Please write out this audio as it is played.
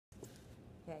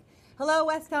Okay. Hello,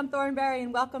 Westtown Thornberry,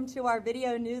 and welcome to our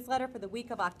video newsletter for the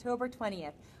week of October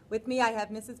 20th. With me, I have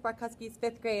Mrs. Barkuski's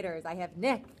fifth graders. I have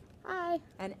Nick. Hi.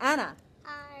 And Anna.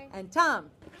 Hi. And Tom.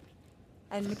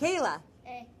 And Michaela.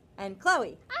 Hey. And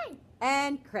Chloe. Hi.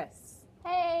 And Chris.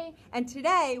 Hey. And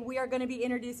today, we are going to be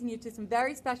introducing you to some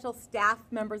very special staff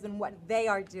members and what they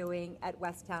are doing at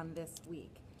Westtown this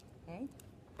week. Okay?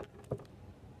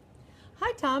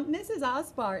 Hi, Tom. Mrs.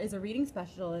 Osbar is a reading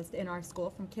specialist in our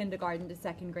school from kindergarten to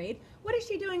second grade. What is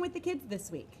she doing with the kids this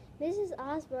week? Mrs.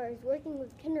 Osbar is working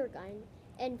with kindergarten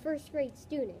and first grade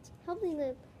students, helping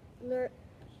them learn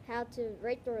how to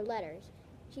write their letters.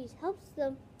 She helps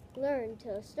them learn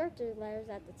to start their letters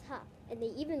at the top, and they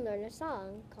even learn a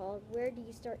song called Where Do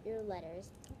You Start Your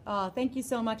Letters? Oh, thank you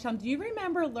so much, Tom. Do you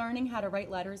remember learning how to write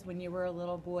letters when you were a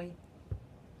little boy?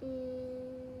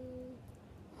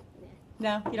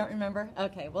 No, you don't remember?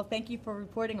 Okay, well, thank you for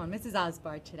reporting on Mrs.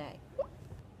 Osbar today.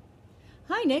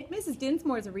 Hi, Nick. Mrs.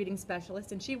 Dinsmore is a reading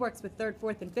specialist, and she works with 3rd,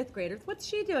 4th, and 5th graders. What's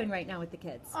she doing right now with the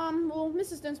kids? Well,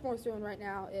 Mrs. Dinsmore's doing right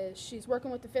now is she's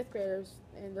working with the 5th graders,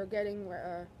 and they're getting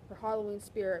her Halloween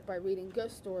spirit by reading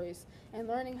ghost stories and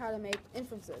learning how to make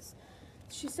inferences.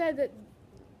 She said that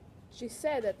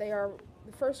they are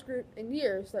the first group in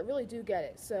years that really do get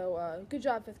it. So good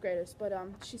job, 5th graders. But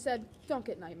she said, don't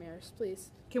get nightmares,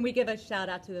 please. Can we give a shout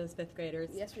out to those 5th graders?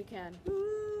 Yes, we can.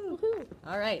 Woo. Woohoo!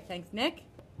 All right, thanks, Nick.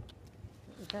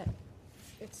 Okay.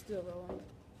 It's still rolling.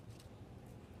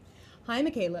 Hi,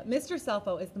 Michaela. Mr.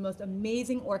 Selfo is the most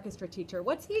amazing orchestra teacher.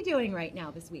 What's he doing right now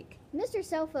this week? Mr.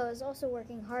 Selfo is also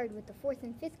working hard with the 4th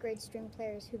and 5th grade string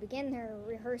players who began their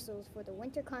rehearsals for the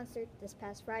winter concert this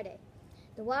past Friday.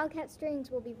 The Wildcat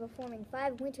Strings will be performing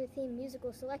 5 winter-themed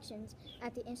musical selections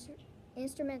at the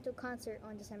instrumental concert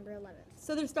on December 11th.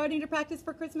 So they're starting to practice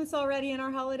for Christmas already in our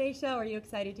holiday show. Are you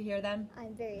excited to hear them?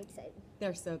 I'm very excited.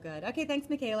 They're so good. Okay, thanks,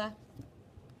 Michaela.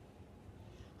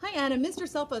 Hi, Anna. Mr.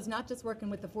 Selfo is not just working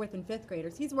with the 4th and 5th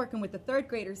graders. He's working with the 3rd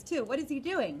graders, too. What is he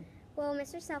doing? Well,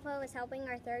 Mr. Selfo is helping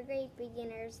our 3rd grade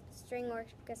beginners string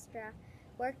orchestra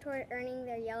work toward earning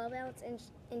their yellow belts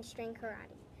in string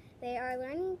karate. They are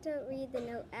learning to read the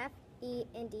note F, E,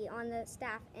 and D on the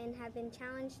staff and have been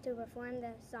challenged to perform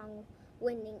the song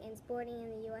Winding and Sporting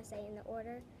in the USA in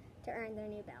order to earn their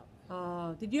new belt.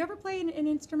 Oh, did you ever play an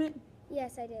instrument?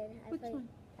 Yes, I did. Which one?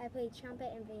 I played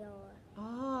trumpet and viola.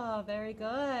 Oh, very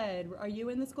good. Are you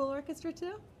in the school orchestra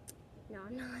too? No,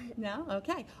 I'm not. No?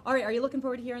 Okay. All right, are you looking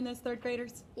forward to hearing those 3rd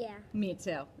graders? Yeah. Me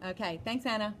too. Okay, thanks,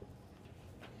 Anna.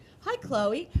 Hi,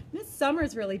 Chloe. Miss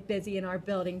Summer's really busy in our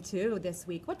building too this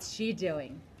week. What's she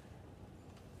doing?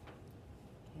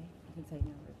 Okay, you can say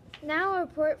no. Now a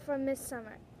report from Miss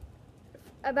Summer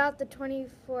about the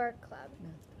 24 Club.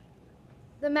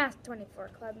 The Math 24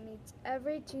 Club meets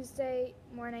every Tuesday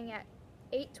morning at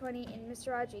 8:20 in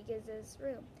Mr. Rodriguez's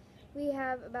room. We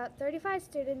have about 35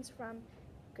 students from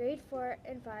grade 4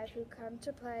 and 5 who come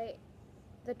to play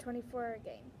the 24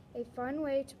 game, a fun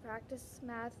way to practice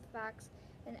math facts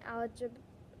and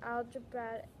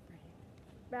algebraic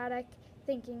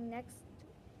thinking.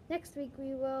 Next week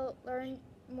we will learn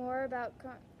more about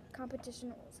competition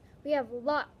rules. We have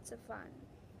lots of fun.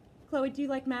 Chloe, do you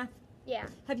like math? Yeah.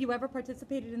 Have you ever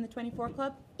participated in the 24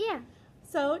 Club? Yeah.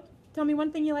 So, tell me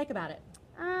one thing you like about it.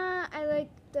 I like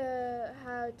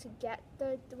how to get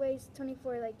the ways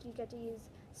 24, like you get to use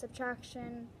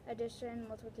subtraction, addition,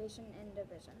 multiplication, and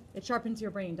division. It sharpens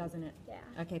your brain, doesn't it?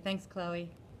 Yeah. Okay, thanks, Chloe.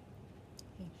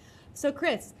 Okay. So,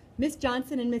 Chris, Miss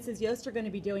Johnson and Mrs. Yost are going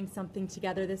to be doing something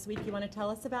together this week. You want to tell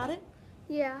us about it?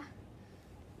 Yeah.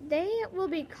 They will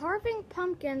be carving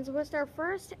pumpkins with their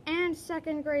 1st and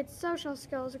 2nd grade social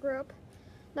skills group.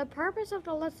 The purpose of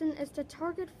the lesson is to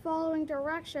target following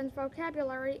directions,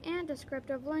 vocabulary, and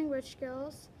descriptive language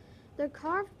skills. The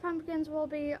carved pumpkins will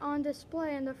be on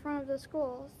display in the front of the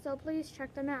school, so please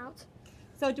check them out.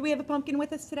 So, do we have a pumpkin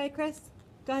with us today, Chris?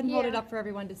 Go ahead and hold it Yeah. up for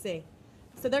everyone to see.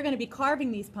 So they're going to be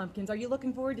carving these pumpkins. Are you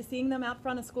looking forward to seeing them out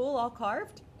front of school all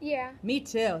carved? Yeah. Me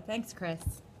too. Thanks, Chris. Is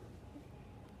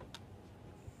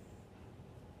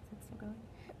it still going?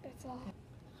 It's all.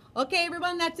 Okay,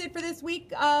 everyone, that's it for this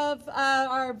week of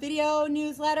our video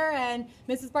newsletter and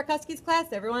Mrs. Barkuski's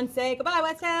class. Everyone say goodbye,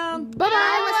 Westtown.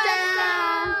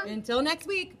 Bye-bye, Westtown! Until next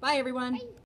week. Bye, everyone. Bye.